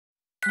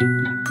My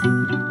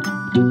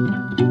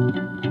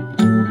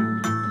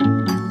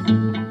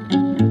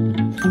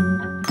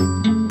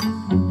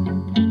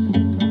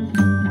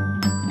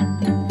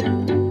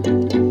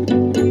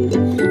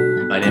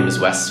name is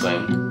West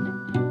Swing.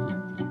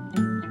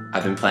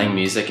 I've been playing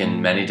music in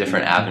many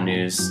different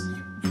avenues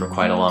for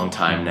quite a long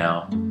time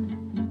now,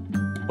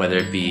 whether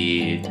it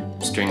be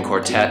string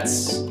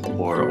quartets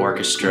or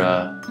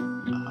orchestra,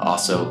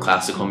 also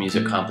classical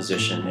music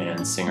composition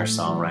and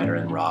singer-songwriter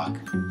and rock.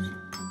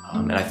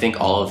 And I think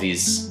all of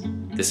this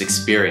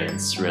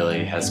experience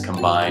really has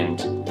combined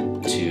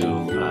to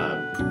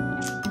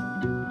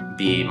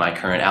be my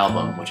current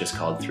album, which is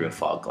called Through a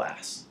Fog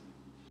Glass.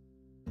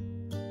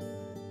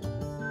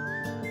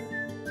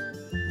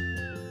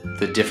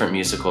 The different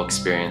musical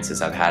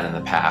experiences I've had in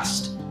the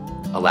past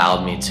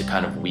allowed me to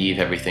kind of weave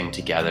everything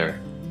together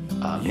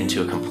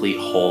into a complete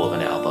whole of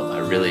an album. I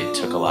really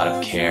took a lot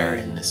of care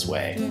in this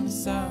way.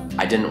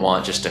 I didn't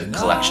want just a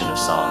collection of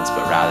songs,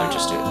 but rather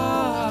just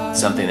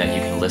something that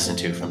you can listen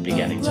to from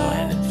beginning to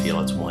end and feel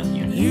it's one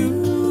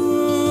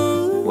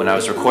unit. When I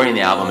was recording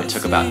the album, it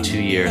took about 2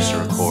 years to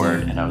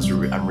record, and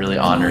I'm really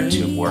honored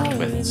to have worked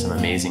with some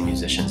amazing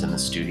musicians in the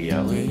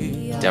studio.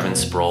 Devin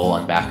Sproul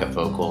on backup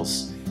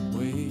vocals,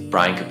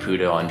 Brian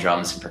Caputo on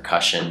drums and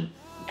percussion,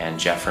 and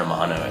Jeff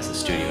Romano as the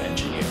studio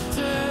engineer.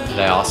 But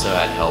I also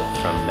had help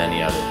from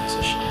many other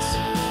musicians.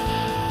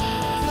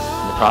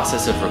 In the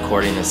process of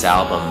recording this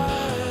album,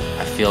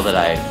 I feel that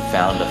I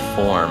found a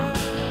form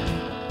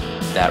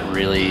that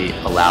really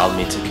allowed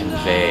me to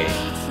convey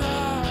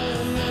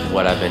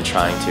what I've been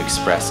trying to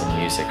express in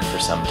music for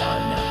some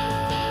time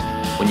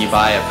now. When you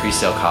buy a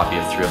pre-sale copy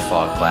of Through a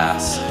Fog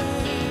Glass,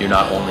 you're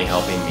not only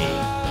helping me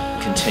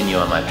continue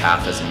on my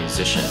path as a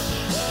musician,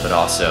 but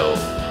also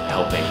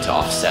helping to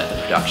offset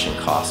the production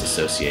costs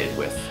associated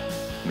with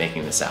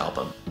making this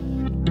album.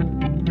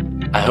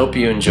 I hope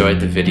you enjoyed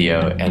the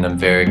video, and I'm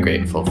very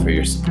grateful for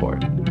your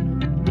support.